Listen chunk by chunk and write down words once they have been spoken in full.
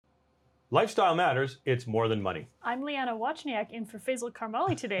Lifestyle matters. It's more than money. I'm Liana Wachniak in for Faisal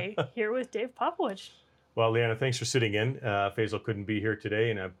Karmali today, here with Dave Popowich. Well, Liana, thanks for sitting in. Faisal couldn't be here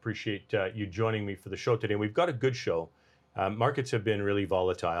today, and I appreciate you joining me for the show today. We've got a good show. Markets have been really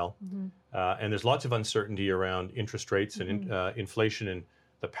volatile, and there's lots of uncertainty around interest rates and inflation and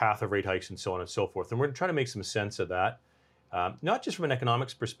the path of rate hikes and so on and so forth. And we're going to try to make some sense of that, not just from an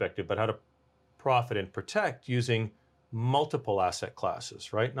economics perspective, but how to profit and protect using multiple asset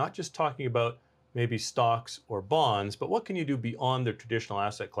classes, right? Not just talking about maybe stocks or bonds, but what can you do beyond the traditional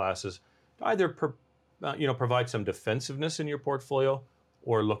asset classes to either provide some defensiveness in your portfolio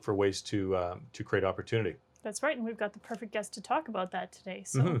or look for ways to create opportunity. That's right, and we've got the perfect guest to talk about that today.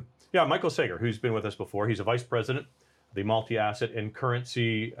 So, Yeah, Michael Sager, who's been with us before. He's a vice president of the multi-asset and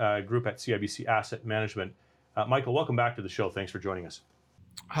currency group at CIBC Asset Management. Michael, welcome back to the show. Thanks for joining us.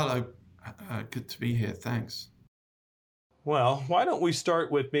 Hello, good to be here. Thanks. Well, why don't we start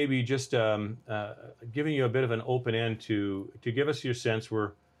with maybe just giving you a bit of an open end to give us your sense.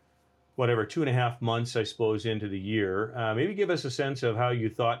 We're 2.5 months, I suppose, into the year. Maybe give us a sense of how you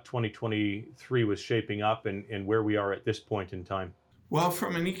thought 2023 was shaping up and where we are at this point in time. Well,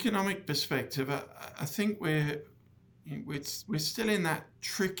 from an economic perspective, I think we're still in that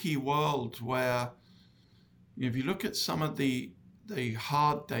tricky world where if you look at some of the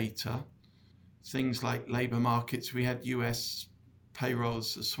hard data, things like labor markets, we had US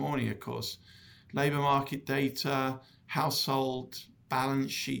payrolls this morning, of course, labor market data, household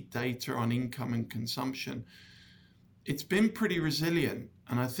balance sheet data on income and consumption. It's been pretty resilient,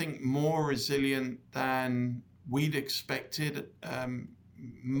 and I think more resilient than we'd expected,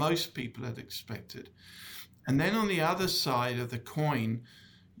 most people had expected. And then on the other side of the coin,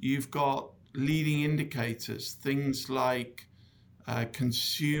 you've got leading indicators, things like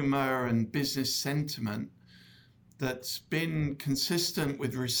consumer and business sentiment that's been consistent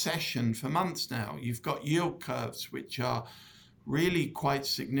with recession for months now. You've got yield curves which are really quite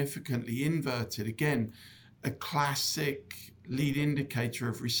significantly inverted. Again, a classic lead indicator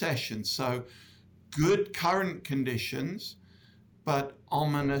of recession. So good current conditions, but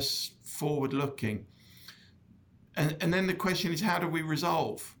ominous forward looking. And then the question is, how do we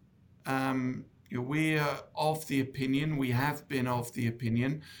resolve? We are of the opinion, we have been of the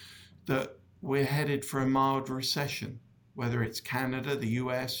opinion, that we're headed for a mild recession, whether it's Canada, the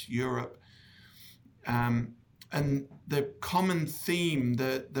US, Europe. And the common theme,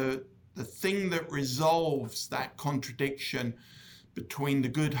 the thing that resolves that contradiction between the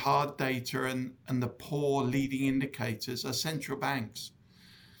good hard data and the poor leading indicators are central banks.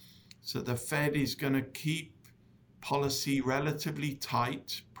 So the Fed is going to keep policy relatively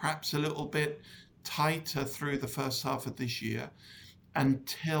tight, perhaps a little bit tighter through the first half of this year,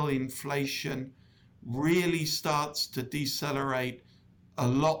 until inflation really starts to decelerate a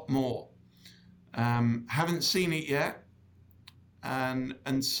lot more. Haven't seen it yet,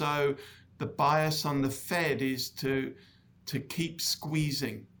 and so the bias on the Fed is to keep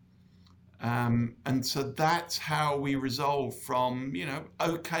squeezing, and so that's how we resolve from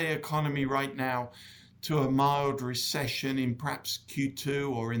okay economy right now to a mild recession in perhaps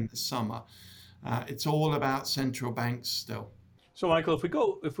Q2 or in the summer. It's all about central banks still. So, Michael,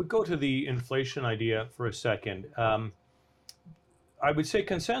 if we go to the inflation idea for a second, I would say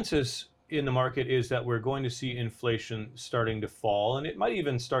consensus in the market is that we're going to see inflation starting to fall, and it might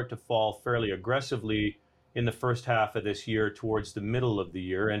even start to fall fairly aggressively in the first half of this year towards the middle of the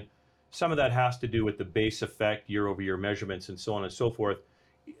year. And some of that has to do with the base effect, year-over-year measurements, and so on and so forth.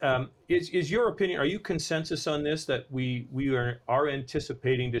 Is your opinion, are you consensus on this, that we are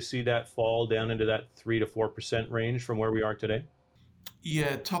anticipating to see that fall down into that 3 to 4% range from where we are today?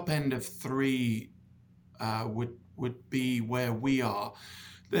 Yeah, top end of 3 would be where we are.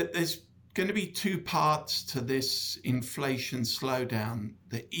 There's going to be two parts to this inflation slowdown.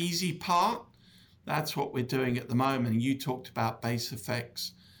 The easy part, that's what we're doing at the moment. You talked about base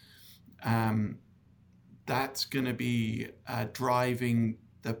effects. That's going to be driving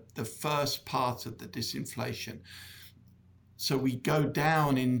the first part of the disinflation. So we go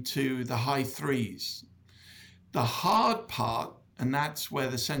down into the high 3s. The hard part, and that's where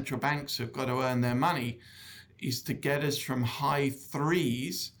the central banks have got to earn their money, is to get us from high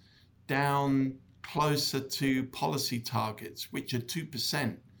 3s down closer to policy targets, which are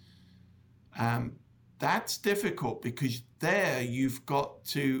 2%. That's difficult because there you've got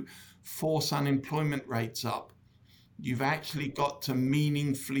to force unemployment rates up. You've actually got to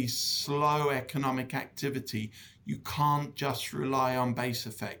meaningfully slow economic activity. You can't just rely on base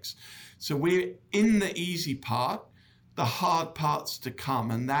effects. So we're in the easy part, the hard part's to come,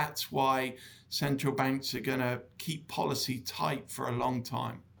 and that's why central banks are going to keep policy tight for a long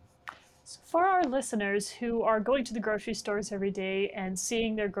time. So for our listeners who are going to the grocery stores every day and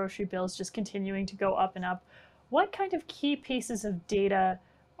seeing their grocery bills just continuing to go up and up, what kind of key pieces of data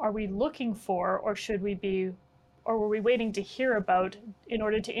are we looking for, or were we waiting to hear about in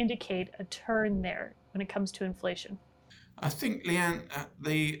order to indicate a turn there when it comes to inflation? I think, Leanne,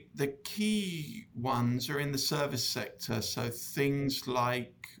 the key ones are in the service sector. So things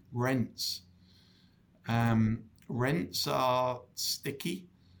like rents. Rents are sticky.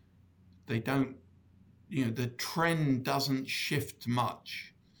 They don't, the trend doesn't shift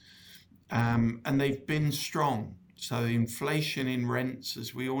much. And they've been strong. So inflation in rents,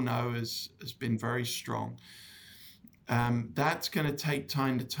 as we all know, has been very strong. That's going to take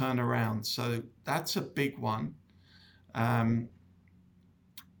time to turn around. So that's a big one. So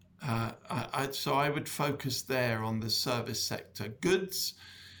I would focus there on the service sector. Goods,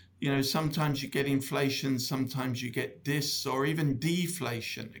 sometimes you get inflation, sometimes you get dis or even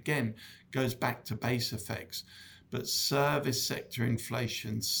deflation. Again, goes back to base effects. But service sector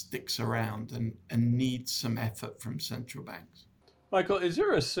inflation sticks around and needs some effort from central banks. Michael, is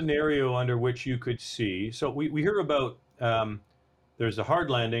there a scenario under which you could see? So we hear about there's a hard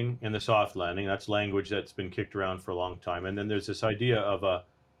landing and the soft landing. That's language that's been kicked around for a long time. And then there's this idea of a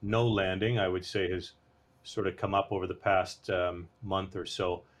no landing, I would say, has sort of come up over the past month or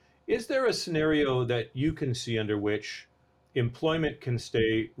so. Is there a scenario that you can see under which employment can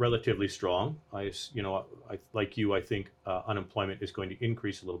stay relatively strong? I think unemployment is going to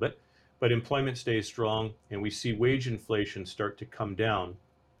increase a little bit, but employment stays strong and we see wage inflation start to come down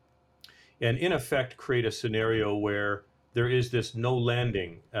and in effect create a scenario where there is this no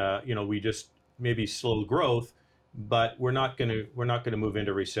landing. We just maybe slow growth, but we're not going to move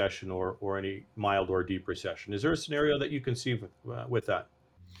into recession or any mild or deep recession. Is there a scenario that you can see with that?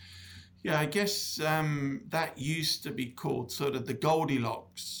 Yeah, I guess that used to be called sort of the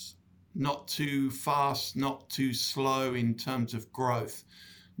Goldilocks. Not too fast, not too slow in terms of growth.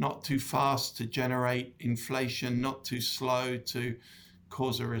 Not too fast to generate inflation, not too slow to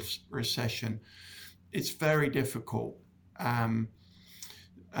cause a recession. It's very difficult. At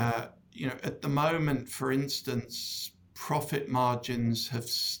the moment, for instance, profit margins have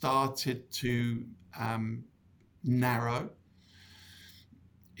started to narrow.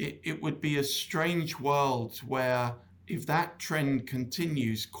 It would be a strange world where if that trend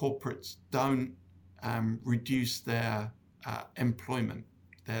continues, corporates don't reduce their employment,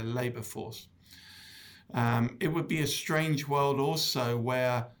 their labor force. It would be a strange world also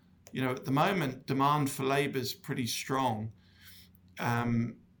where, at the moment, demand for labor is pretty strong.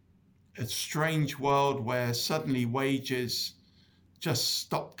 A strange world where suddenly wages just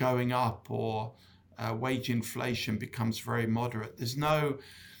stop going up or wage inflation becomes very moderate.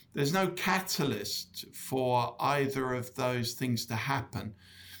 There's no catalyst for either of those things to happen.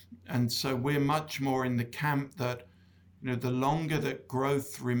 And so we're much more in the camp that, the longer that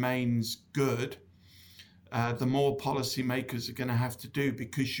growth remains good, the more policymakers are going to have to do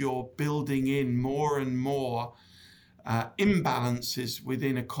because you're building in more and more imbalances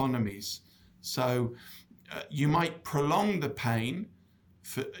within economies. So you might prolong the pain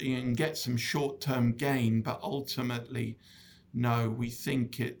and get some short-term gain, but ultimately, no, we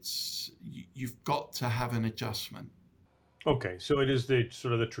think you've got to have an adjustment. Okay, so it is the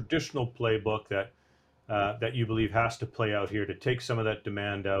sort of the traditional playbook that you believe has to play out here to take some of that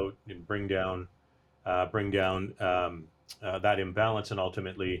demand out and bring down that imbalance and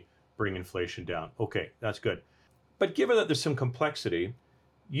ultimately bring inflation down. Okay, that's good. But given that there's some complexity,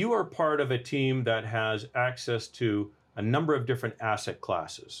 you are part of a team that has access to a number of different asset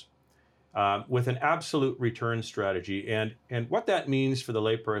classes with an absolute return strategy. And what that means for the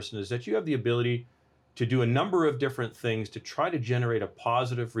layperson is that you have the ability to do a number of different things to try to generate a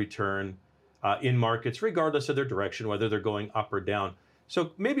positive return in markets, regardless of their direction, whether they're going up or down.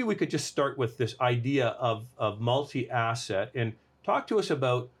 So maybe we could just start with this idea of multi-asset and talk to us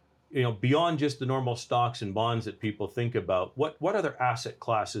about, beyond just the normal stocks and bonds that people think about, what other asset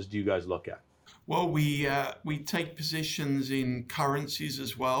classes do you guys look at? Well, we take positions in currencies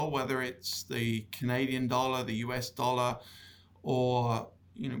as well, whether it's the Canadian dollar, the US dollar, or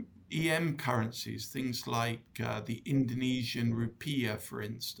EM currencies, things like the Indonesian rupiah, for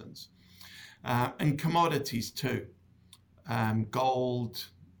instance, and commodities too, gold,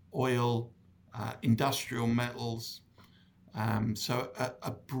 oil, industrial metals. So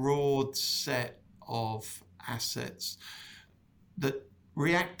a broad set of assets that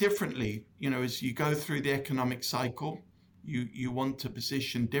react differently. As you go through the economic cycle, you want to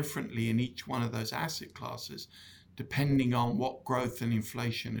position differently in each one of those asset classes, depending on what growth and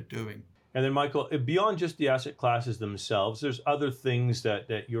inflation are doing. And then, Michael, beyond just the asset classes themselves, there's other things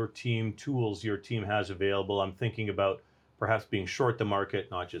that your team, tools your team has available. I'm thinking about perhaps being short the market,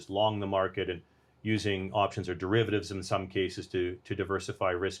 not just long the market, and using options or derivatives in some cases to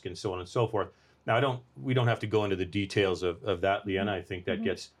diversify risk and so on and so forth. Now, we don't have to go into the details of that, Leanna. I think that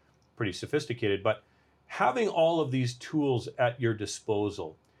gets pretty sophisticated. But having all of these tools at your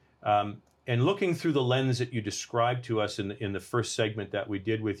disposal, and looking through the lens that you described to us in the first segment that we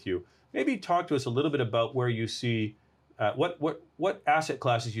did with you, maybe talk to us a little bit about where you see what asset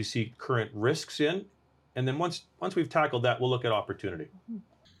classes you see current risks in, and then once we've tackled that, we'll look at opportunity.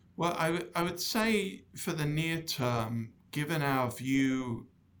 Well, I would say for the near term, given our view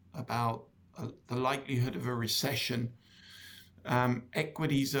about the likelihood of a recession,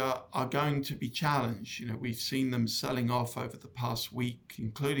 equities are going to be challenged. You know, we've seen them selling off over the past week,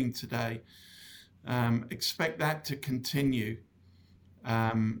 including today. Expect that to continue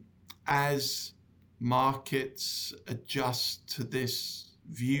as markets adjust to this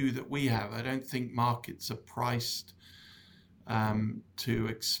view that we have. I don't think markets are priced to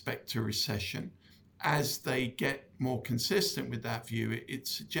expect a recession. As they get more consistent with that view, it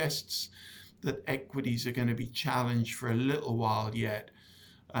suggests that equities are going to be challenged for a little while yet.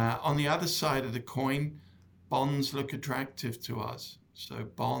 On the other side of the coin, bonds look attractive to us. So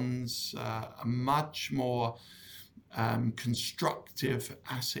bonds are much more constructive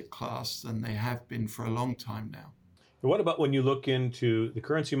asset class than they have been for a long time now. What about when you look into the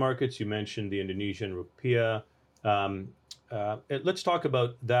currency markets? You mentioned the Indonesian rupiah. Let's talk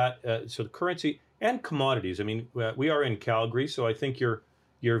about that. So the currency and commodities. I mean, we are in Calgary, so I think your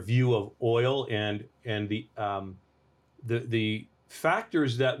view of oil and the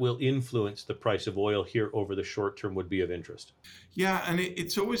factors that will influence the price of oil here over the short term would be of interest. Yeah, and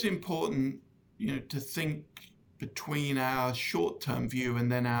it's always important, to think between our short-term view and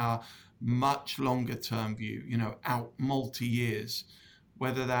then our much longer-term view, out multi-years,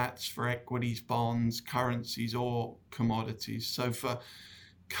 whether that's for equities, bonds, currencies, or commodities. So for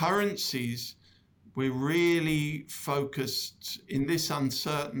currencies, we're really focused in this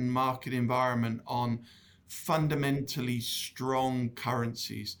uncertain market environment on fundamentally strong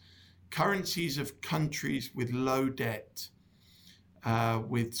currencies of countries with low debt,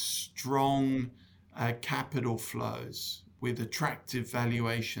 with strong capital flows, with attractive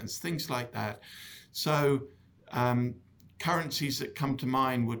valuations, things like that. So currencies that come to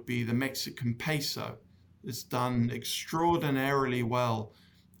mind would be the Mexican peso. It's done extraordinarily well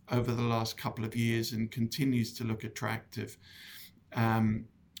over the last couple of years and continues to look attractive.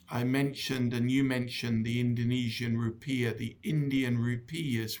 I mentioned, and you mentioned, the Indonesian rupiah, the Indian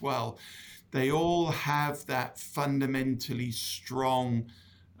rupee as well. They all have that fundamentally strong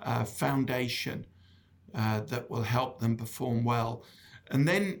foundation that will help them perform well. And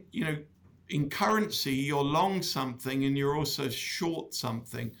then, in currency, you're long something and you're also short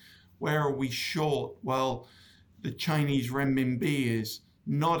something. Where are we short? Well, the Chinese renminbi is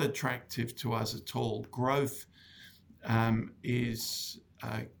not attractive to us at all. Growth is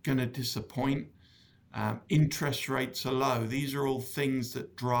going to disappoint. Interest rates are low. These are all things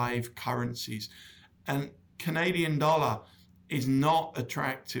that drive currencies. And Canadian dollar is not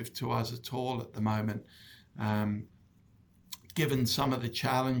attractive to us at all at the moment, given some of the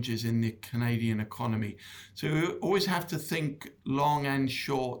challenges in the Canadian economy. So we always have to think long and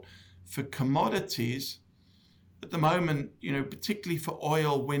short. For commodities, at the moment, particularly for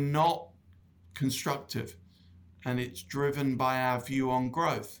oil, we're not constructive, and it's driven by our view on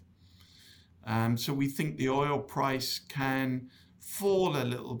growth. So we think the oil price can fall a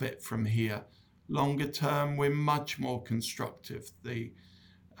little bit from here. Longer term, we're much more constructive. The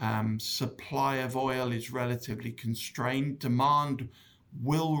supply of oil is relatively constrained. Demand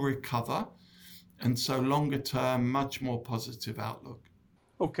will recover. And so longer term, much more positive outlook.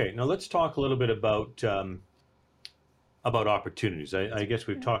 Okay, now let's talk a little bit about opportunities. I guess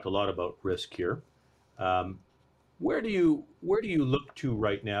we've talked a lot about risk here. Where do you look to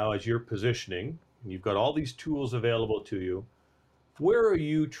right now as you're positioning? You've got all these tools available to you. Where are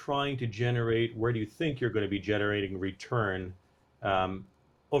you trying to generate? Where do you think you're going to be generating return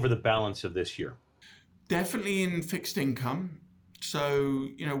over the balance of this year? Definitely in fixed income. So,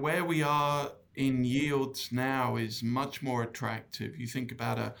 where we are in yields now is much more attractive. You think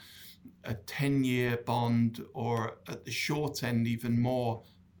about a 10-year bond, or at the short end, even more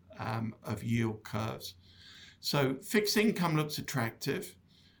of yield curves. So fixed income looks attractive.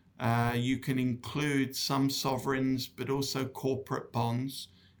 You can include some sovereigns, but also corporate bonds.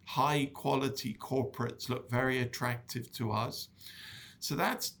 High quality corporates look very attractive to us. So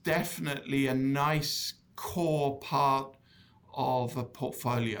that's definitely a nice core part of a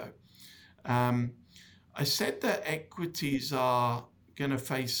portfolio. Um, I said that equities are going to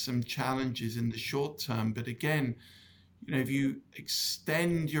face some challenges in the short term, but again, if you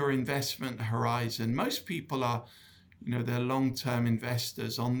extend your investment horizon, most people are, they're long-term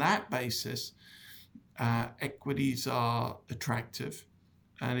investors. On that basis, equities are attractive.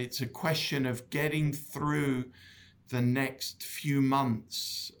 And it's a question of getting through the next few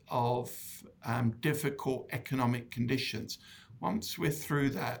months of difficult economic conditions. Once we're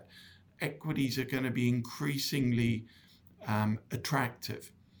through that, equities are going to be increasingly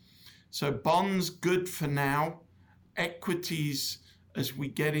attractive. So bonds, good for now. Equities as we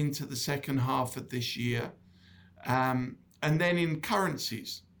get into the second half of this year. And then in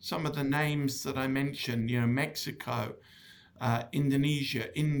currencies, some of the names that I mentioned, Mexico,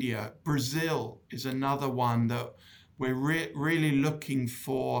 Indonesia, India, Brazil is another one that we're really looking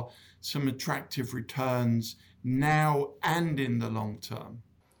for some attractive returns now and in the long term.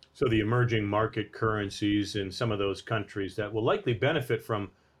 So the emerging market currencies in some of those countries that will likely benefit from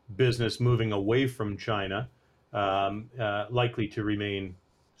business moving away from China, likely to remain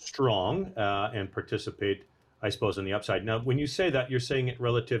strong and participate, I suppose, on the upside. Now, when you say that, you're saying it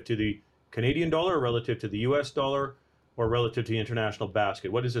relative to the Canadian dollar, or relative to the US dollar, or relative to the international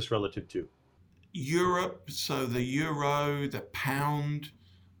basket? What is this relative to? Europe, so the euro, the pound,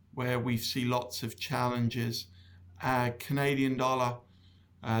 where we see lots of challenges, Canadian dollar.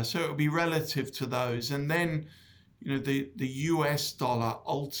 So it will be relative to those. And then, the US dollar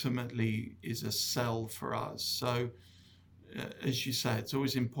ultimately is a sell for us. So as you say, it's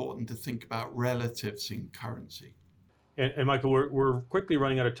always important to think about relatives in currency. And Michael, we're quickly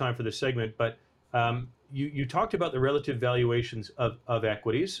running out of time for this segment, but you talked about the relative valuations of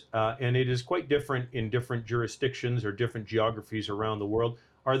equities, and it is quite different in different jurisdictions or different geographies around the world.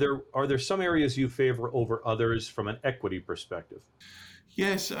 Are there some areas you favor over others from an equity perspective?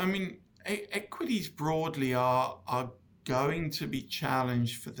 Yes, I mean, equities broadly are going to be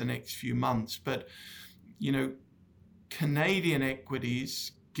challenged for the next few months, but Canadian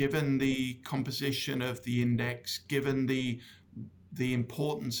equities, given the composition of the index, given the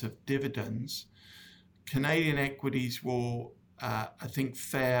importance of dividends, Canadian equities will, I think,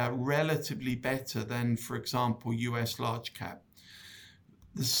 fare relatively better than, for example, US large cap.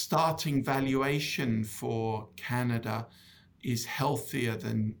 The starting valuation for Canada is healthier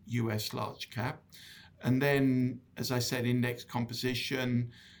than US large cap. And then, as I said, index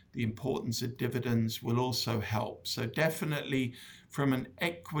composition, the importance of dividends will also help. So definitely from an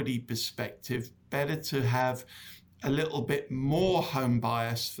equity perspective, better to have a little bit more home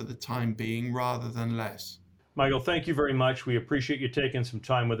bias for the time being rather than less. Michael, thank you very much. We appreciate you taking some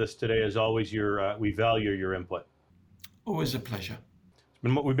time with us today. As always, we value your input. Always a pleasure.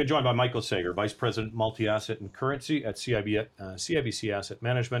 We've been joined by Michael Sager, Vice President, Multi-Asset and Currency at CIBC Asset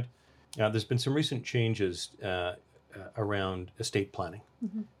Management. There's been some recent changes around estate planning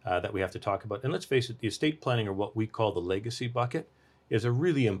that we have to talk about. And let's face it, the estate planning, or what we call the legacy bucket, is a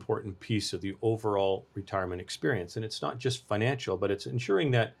really important piece of the overall retirement experience. And it's not just financial, but it's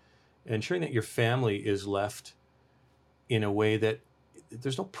ensuring that your family is left in a way that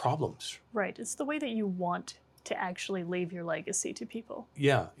there's no problems. Right. It's the way that you want to actually leave your legacy to people.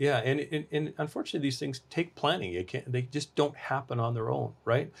 Yeah. And unfortunately, these things take planning. They just don't happen on their own,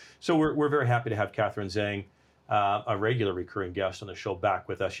 right? So we're very happy to have Catherine Zhang, a regular recurring guest on the show, back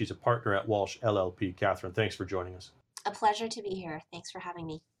with us. She's a partner at Walsh LLP. Catherine, thanks for joining us. A pleasure to be here. Thanks for having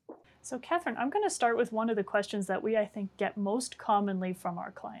me. So Catherine, I'm going to start with one of the questions that I think, get most commonly from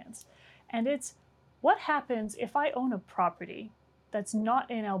our clients. And it's, what happens if I own a property that's not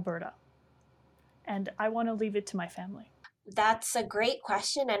in Alberta and I want to leave it to my family? That's a great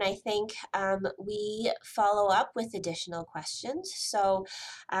question, and I think we follow up with additional questions. So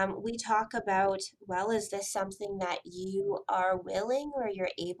we talk about, well, is this something that you are willing or you're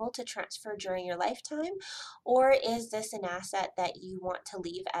able to transfer during your lifetime? Or is this an asset that you want to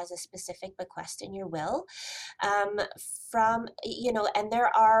leave as a specific bequest in your will? And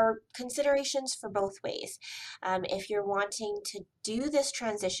there are considerations for both ways. If you're wanting to do this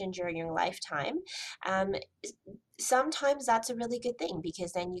transition during your lifetime, sometimes that's a really good thing,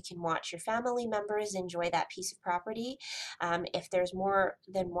 because then you can watch your family members enjoy that piece of property. If there's more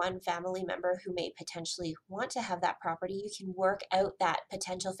than one family member who may potentially want to have that property, you can work out that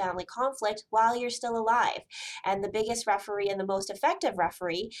potential family conflict while you're still alive. And the biggest referee and the most effective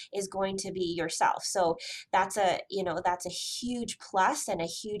referee is going to be yourself. So that's a huge plus and a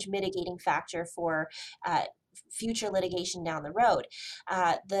huge mitigating factor for future litigation down the road.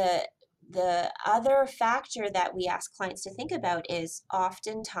 the other factor that we ask clients to think about is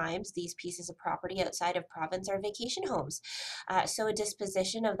oftentimes these pieces of property outside of province are vacation homes. So a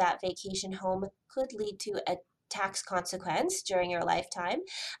disposition of that vacation home could lead to a tax consequence during your lifetime,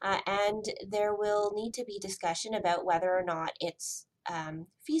 and there will need to be discussion about whether or not it's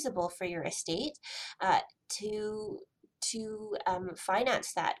feasible for your estate to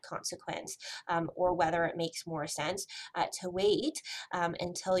finance that consequence, or whether it makes more sense to wait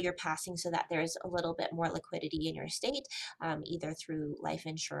until you're passing so that there's a little bit more liquidity in your estate, either through life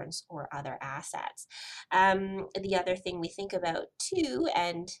insurance or other assets. The other thing we think about too,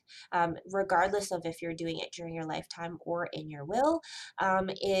 and regardless of if you're doing it during your lifetime or in your will,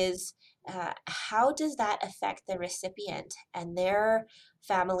 is how does that affect the recipient and their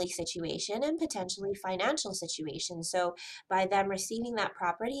family situation and potentially financial situation? So by them receiving that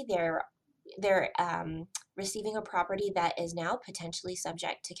property, they're receiving a property that is now potentially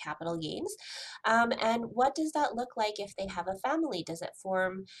subject to capital gains. And what does that look like if they have a family? Does it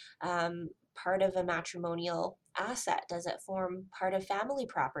form part of a matrimonial asset? Does it form part of family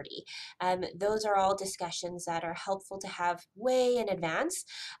property? Those are all discussions that are helpful to have way in advance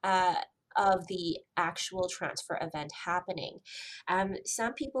of the actual transfer event happening.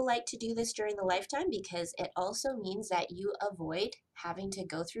 Some people like to do this during the lifetime because it also means that you avoid having to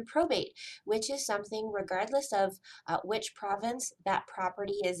go through probate, which is something, regardless of which province that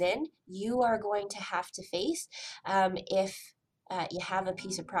property is in, you are going to have to face if you have a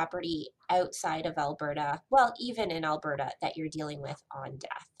piece of property outside of Alberta, well, even in Alberta, that you're dealing with on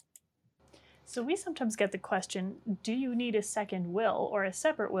death. So we sometimes get the question, do you need a second will or a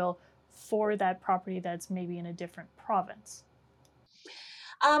separate will for that property that's maybe in a different province?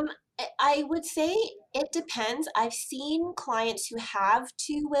 I would say it depends. I've seen clients who have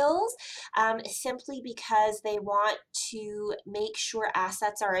two wills simply because they want to make sure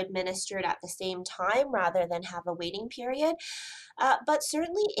assets are administered at the same time rather than have a waiting period. But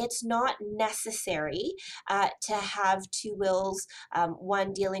certainly it's not necessary to have two wills,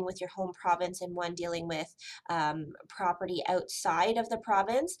 one dealing with your home province and one dealing with property outside of the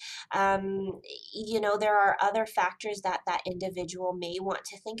province. There are other factors that that individual may want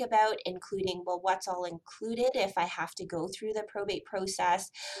to think about, including, well, what's all included if I have to go through the probate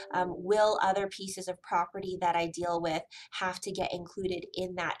process? Will other pieces of property that I deal with have to get included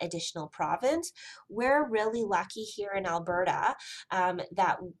in that additional province? We're really lucky here in Alberta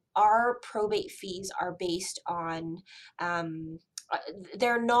that our probate fees are based on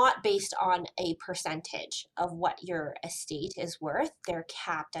they're not based on a percentage of what your estate is worth. They're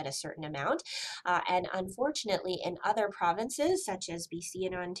capped at a certain amount. And unfortunately, in other provinces, such as BC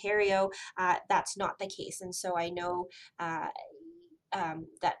and Ontario, that's not the case. And so I know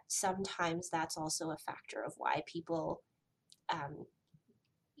that sometimes that's also a factor of why people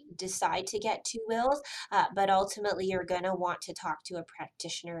decide to get two wills, but ultimately you're going to want to talk to a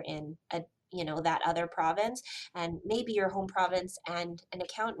practitioner in that other province, and maybe your home province, and an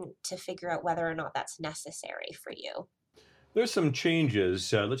accountant to figure out whether or not that's necessary for you. There's some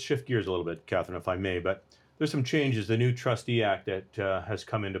changes. Let's shift gears a little bit, Catherine, if I may, but there's some changes. The new Trustee Act that has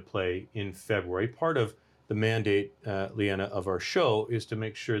come into play in February. Part of the mandate, Leanna, of our show is to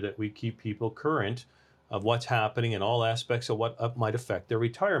make sure that we keep people current of what's happening in all aspects of what might affect their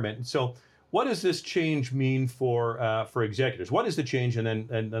retirement. And so what does this change mean for executors? What is the change? And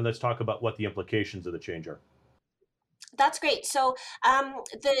then let's talk about what the implications of the change are. That's great. So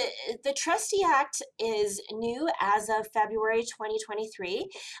the Trustee Act is new as of February 2023.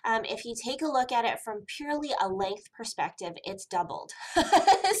 If you take a look at it from purely a length perspective, it's doubled.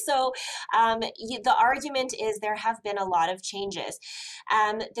 So the argument is there have been a lot of changes.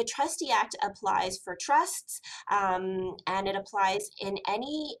 The Trustee Act applies for trusts, and it applies in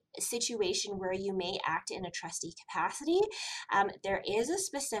any situation where you may act in a trustee capacity. There is a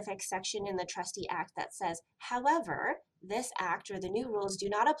specific section in the Trustee Act that says, however, this act or the new rules do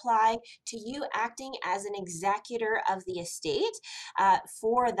not apply to you acting as an executor of the estate.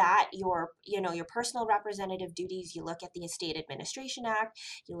 For that, your personal representative duties, you look at the Estate Administration Act,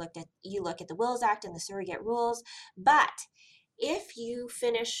 you look at the Wills Act and the surrogate rules. But if you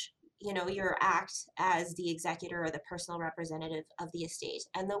finish your act as the executor or the personal representative of the estate,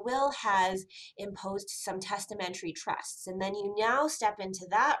 and the will has imposed some testamentary trusts, and then you now step into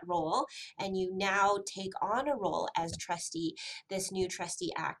that role and you now take on a role as trustee, this new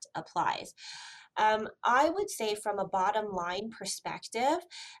Trustee Act applies. I would say from a bottom line perspective,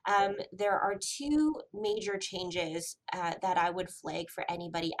 there are two major changes that I would flag for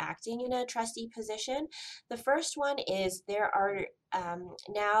anybody acting in a trustee position. The first one is there are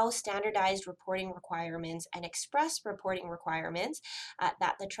now standardized reporting requirements and express reporting requirements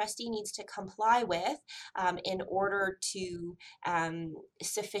that the trustee needs to comply with in order to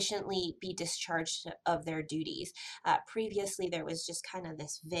sufficiently be discharged of their duties. Previously, there was just kind of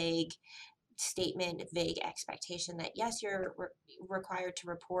this vague statement, vague expectation that yes, you're required to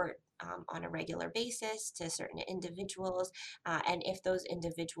report on a regular basis to certain individuals, and if those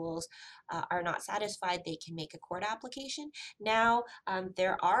individuals are not satisfied, they can make a court application. Now,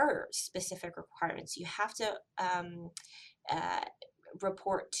 there are specific requirements. You have to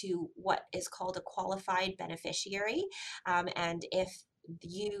report to what is called a qualified beneficiary, and if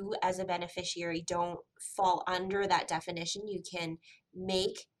you as a beneficiary don't fall under that definition, you can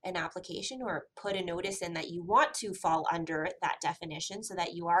make an application or put a notice in that you want to fall under that definition so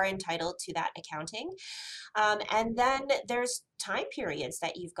that you are entitled to that accounting. And then there's time periods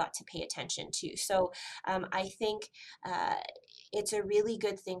that you've got to pay attention to. So I think it's a really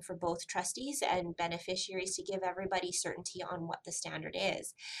good thing for both trustees and beneficiaries to give everybody certainty on what the standard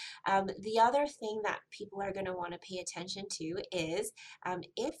is. The other thing that people are going to want to pay attention to is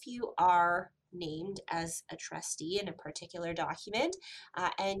if you are named as a trustee in a particular document,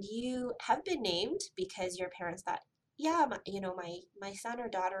 and you have been named because your parents thought, yeah, my son or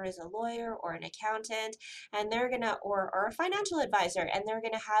daughter is a lawyer or an accountant, and they're gonna, or a financial advisor, and they're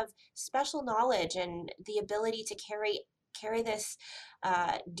gonna have special knowledge and the ability to carry this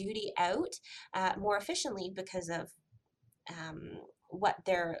duty out more efficiently because of what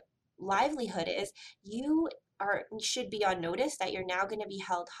their livelihood is. You should be on notice that you're now going to be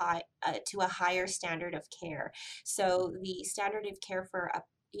held high to a higher standard of care. So the standard of care for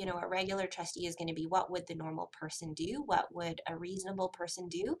a regular trustee is going to be, what would the normal person do? What would a reasonable person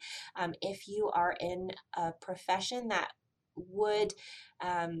do? If you are in a profession that would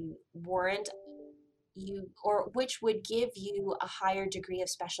warrant you, or which would give you a higher degree of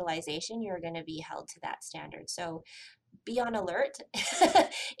specialization, you're going to be held to that standard. So be on alert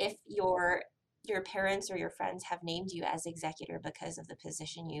if your parents or your friends have named you as executor because of the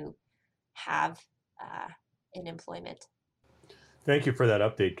position you have in employment. Thank you for that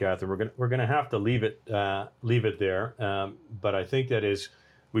update, Catherine. We're gonna have to leave it there. But I think that is,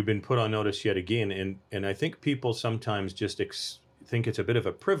 we've been put on notice yet again, and I think people sometimes just think it's a bit of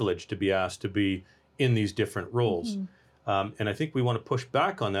a privilege to be asked to be in these different roles, and I think we want to push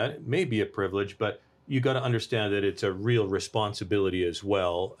back on that. It may be a privilege, but you got to understand that it's a real responsibility as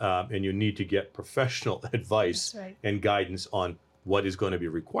well, and you need to get professional advice and guidance on what is going to be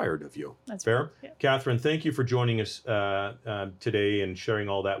required of you. That's fair. Right. Yeah. Catherine, thank you for joining us today and sharing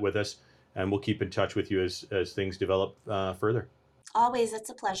all that with us, and we'll keep in touch with you as things develop further. Always, it's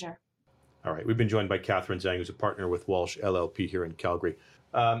a pleasure. All right, we've been joined by Catherine Zhang, who's a partner with Walsh LLP here in Calgary.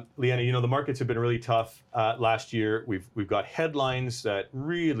 Leanna, the markets have been really tough last year. We've got headlines that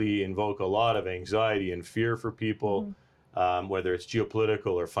really invoke a lot of anxiety and fear for people, whether it's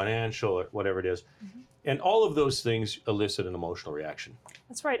geopolitical or financial or whatever it is. And all of those things elicit an emotional reaction.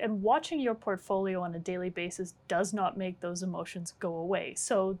 That's right. And watching your portfolio on a daily basis does not make those emotions go away.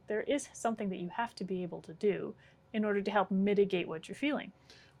 So there is something that you have to be able to do in order to help mitigate what you're feeling.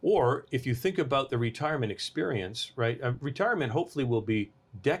 Or if you think about the retirement experience, right? Retirement hopefully will be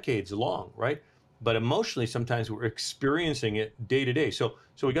decades long, right? But emotionally, sometimes we're experiencing it day to day. So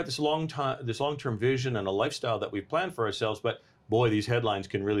we got this long-term vision and a lifestyle that we've planned for ourselves, but boy, these headlines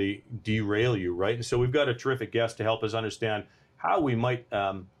can really derail you, right? And so we've got a terrific guest to help us understand how we might,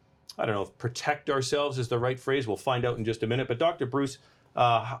 I don't know if protect ourselves is the right phrase. We'll find out in just a minute. But Dr. Bruce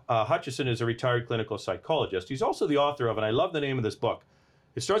Hutchison is a retired clinical psychologist. He's also the author of, and I love the name of this book,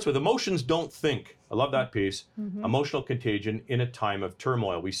 it starts with Emotions Don't Think. I love that piece. Emotional Contagion in a Time of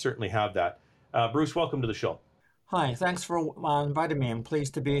Turmoil. We certainly have that. Bruce, welcome to the show. Hi, thanks for inviting me. I'm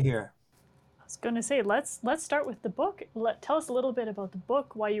pleased to be here. I was going to say, let's start with the book. Tell us a little bit about the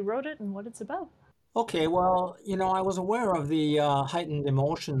book, why you wrote it, and what it's about. Okay, well, I was aware of the heightened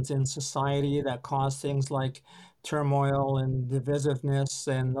emotions in society that cause things like turmoil and divisiveness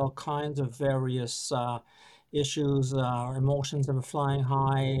and all kinds of various issues. Emotions are flying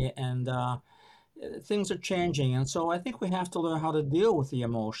high, and things are changing. And so I think we have to learn how to deal with the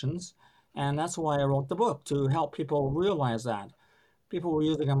emotions. And that's why I wrote the book, to help people realize that. People were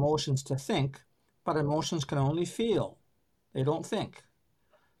using emotions to think, but emotions can only feel. They don't think.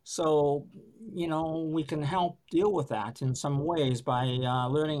 So, we can help deal with that in some ways by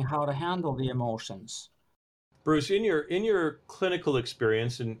learning how to handle the emotions. Bruce, in your clinical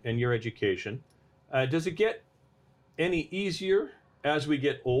experience and your education, does it get any easier as we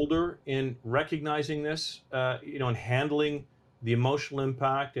get older in recognizing this, and handling the emotional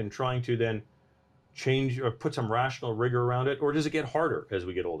impact and trying to then change or put some rational rigor around it, or does it get harder as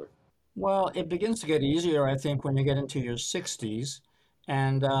we get older? Well, it begins to get easier, I think, when you get into your 60s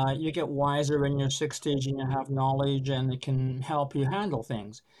and you get wiser in your 60s and you have knowledge and it can help you handle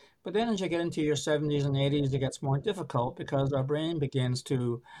things. But then as you get into your 70s and 80s, it gets more difficult because our brain begins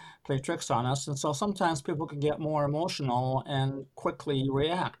to play tricks on us. And so sometimes people can get more emotional and quickly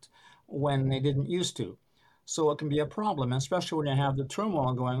react when they didn't used to. So it can be a problem, especially when you have the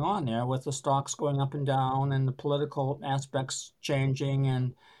turmoil going on there with the stocks going up and down and the political aspects changing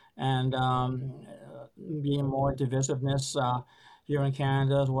and being more divisiveness here in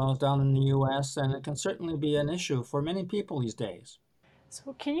Canada as well as down in the US. And it can certainly be an issue for many people these days.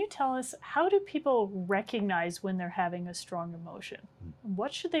 So can you tell us, how do people recognize when they're having a strong emotion?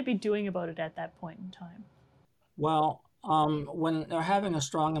 What should they be doing about it at that point in time? Well, when they're having a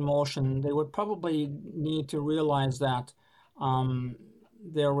strong emotion, they would probably need to realize that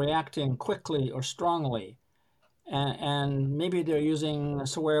they're reacting quickly or strongly. And maybe they're using a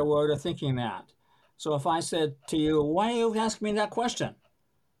swear word or thinking that. So if I said to you, why are you asking me that question?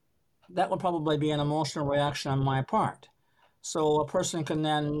 That would probably be an emotional reaction on my part. So a person can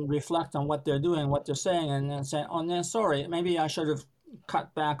then reflect on what they're doing, what they're saying, and then say, oh, no, sorry, maybe I should have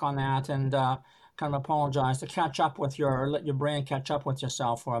cut back on that and kind of apologize to catch up with let your brain catch up with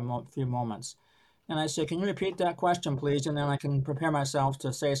yourself for a few moments. And I say, can you repeat that question, please? And then I can prepare myself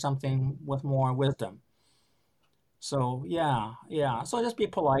to say something with more wisdom. So, yeah. So just be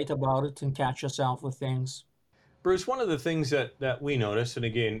polite about it and catch yourself with things. Bruce, one of the things that we notice, and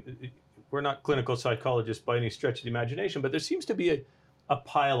again, we're not clinical psychologists by any stretch of the imagination, but there seems to be a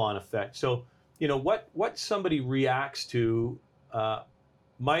pile-on effect. So, what somebody reacts to,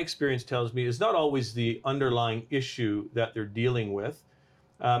 my experience tells me, is not always the underlying issue that they're dealing with.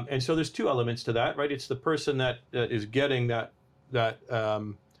 And so there's two elements to that, right? It's the person that is getting that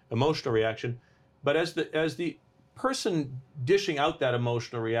emotional reaction, but as the person dishing out that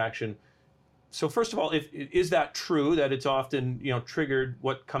emotional reaction. So first of all, is that true that it's often triggered?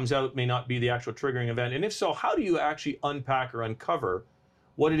 What comes out may not be the actual triggering event, and if so, how do you actually unpack or uncover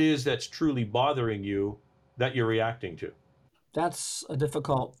what it is that's truly bothering you that you're reacting to? That's a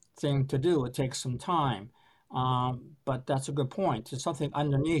difficult thing to do. It takes some time, but that's a good point. There's something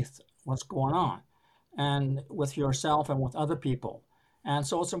underneath what's going on, and with yourself and with other people. And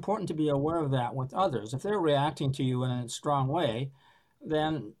so it's important to be aware of that with others. If they're reacting to you in a strong way,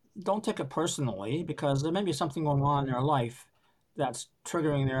 then don't take it personally, because there may be something going on in their life that's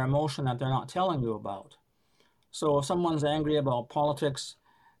triggering their emotion that they're not telling you about. So if someone's angry about politics,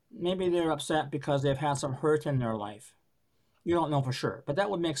 maybe they're upset because they've had some hurt in their life. You don't know for sure, but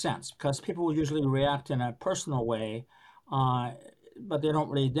that would make sense, because people will usually react in a personal way, but they don't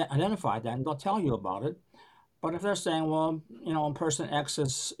really identify that and don't tell you about it. But if they're saying, well, person X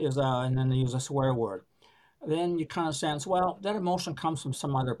is and then they use a swear word, then you kind of sense, well, that emotion comes from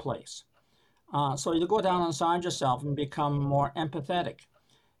some other place. So you go down inside yourself and become more empathetic.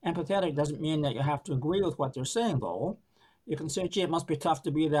 Empathetic doesn't mean that you have to agree with what they're saying, though. You can say, gee, it must be tough to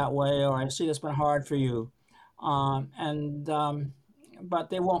be that way, or I see it's been hard for you. But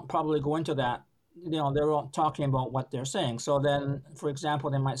they won't probably go into that. They're talking about what they're saying. So then, for example,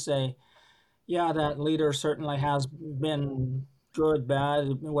 they might say, yeah, that leader certainly has been good,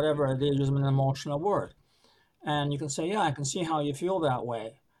 bad, whatever. They use an emotional word. And you can say, yeah, I can see how you feel that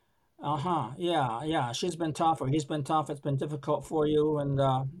way. Yeah, she's been tough or he's been tough. It's been difficult for you. And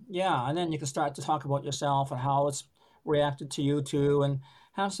and then you can start to talk about yourself and how it's reacted to you too, and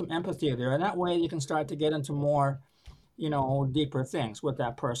have some empathy there. And that way you can start to get into more, deeper things with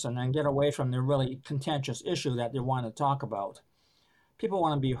that person and get away from the really contentious issue that they want to talk about. People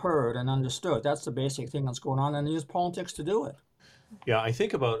want to be heard and understood. That's the basic thing that's going on, and they use politics to do it. Yeah, I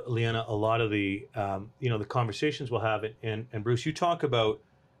think about, Leanna, a lot of the the conversations we'll have, and Bruce, you talk about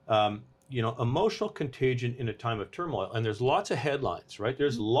emotional contagion in a time of turmoil, and there's lots of headlines, right?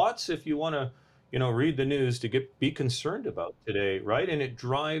 There's lots, if you want to read the news, to be concerned about today, right? And it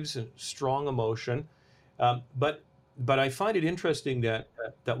drives a strong emotion, but I find it interesting that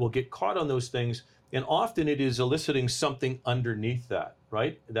we'll get caught on those things. And often it is eliciting something underneath that,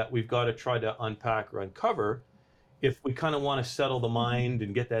 right? That we've got to try to unpack or uncover if we kind of want to settle the mind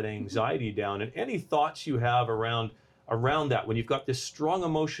and get that anxiety down. And any thoughts you have around that, when you've got this strong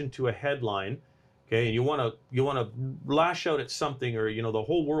emotion to a headline, okay, and you want to lash out at something, or the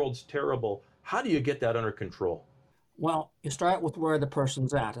whole world's terrible, how do you get that under control? Well, you start with where the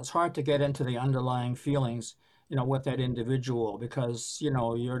person's at. It's hard to get into the underlying feelings, with that individual, because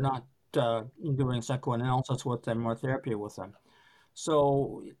you're not doing psychoanalysis with them or therapy with them.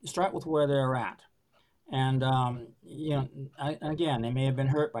 So start with where they're at. And, again, they may have been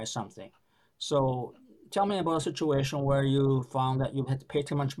hurt by something. So tell me about a situation where you found that you had to pay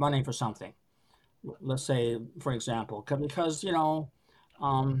too much money for something. Let's say, for example, because,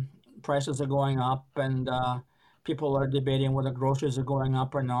 prices are going up and people are debating whether groceries are going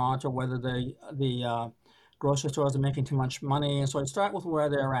up or not, or whether the grocery stores are making too much money. And so I start with where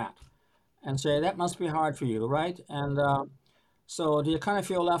they're at and say, that must be hard for you, right? And so do you kind of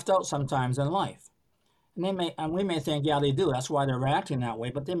feel left out sometimes in life? And we may think, yeah, they do. That's why they're reacting that way.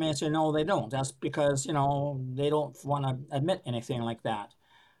 But they may say, no, they don't. That's because, they don't want to admit anything like that.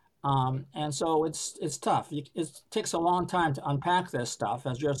 And so it's tough. It takes a long time to unpack this stuff,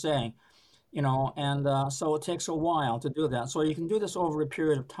 as you're saying, and so it takes a while to do that. So you can do this over a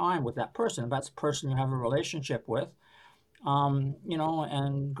period of time with that person. If that's a person you have a relationship with,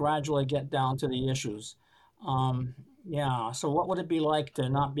 and gradually get down to the issues. So what would it be like to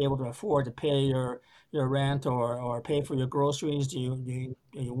not be able to afford to pay your rent or pay for your groceries? Do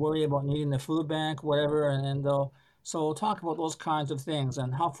you worry about needing the food bank, whatever? So talk about those kinds of things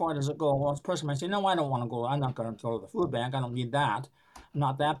and how far does it go? Well, this person might say, no, I don't want to go. I'm not going to go to the food bank. I don't need that. I'm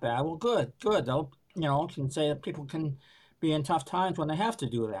not that bad. Well, good. They'll, can say that people can be in tough times when they have to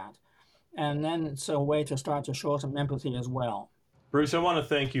do that. And then it's a way to start to show some empathy as well. Bruce, I want to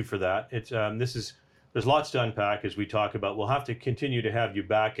thank you for that. It's there's lots to unpack as we talk about. We'll have to continue to have you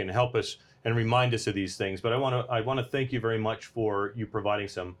back and help us and remind us of these things. But I want to thank you very much for you providing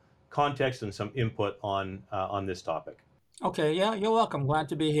some context and some input on this topic. Okay, yeah, you're welcome. Glad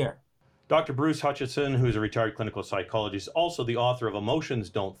to be here. Dr. Bruce Hutchison, who's a retired clinical psychologist, also the author of Emotions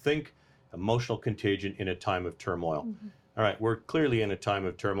Don't Think, Emotional Contagion in a Time of Turmoil. Mm-hmm. All right, we're clearly in a time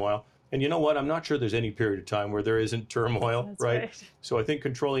of turmoil. And you know what? I'm not sure there's any period of time where there isn't turmoil, That's right? So I think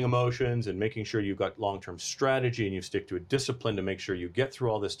controlling emotions and making sure you've got long-term strategy and you stick to a discipline to make sure you get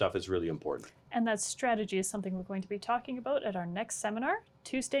through all this stuff is really important. And that strategy is something we're going to be talking about at our next seminar,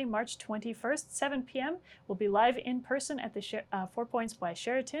 Tuesday, March 21st, 7 p.m. We'll be live in person at the 4 Points by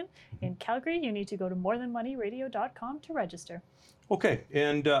Sheraton in Calgary. You need to go to morethanmoneyradio.com to register. Okay,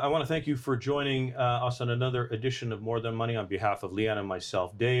 and I want to thank you for joining us on another edition of More Than Money on behalf of Leanne and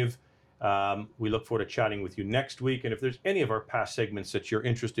myself, Dave. We look forward to chatting with you next week. And if there's any of our past segments that you're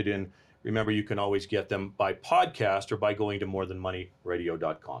interested in, remember you can always get them by podcast or by going to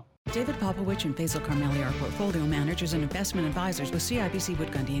morethanmoneyradio.com. David Popowich and Faisal Karmali are portfolio managers and investment advisors with CIBC Wood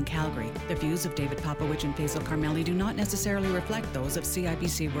Gundy in Calgary. The views of David Popowich and Faisal Karmali do not necessarily reflect those of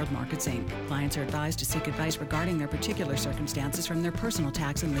CIBC World Markets Inc. Clients are advised to seek advice regarding their particular circumstances from their personal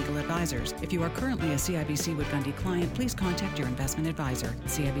tax and legal advisors. If you are currently a CIBC Wood Gundy client, please contact your investment advisor.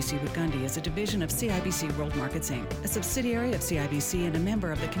 CIBC Wood Gundy is a division of CIBC World Markets Inc., a subsidiary of CIBC and a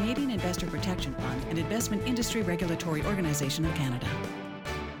member of the Canadian Investor Protection Fund and Investment Industry Regulatory Organization of Canada.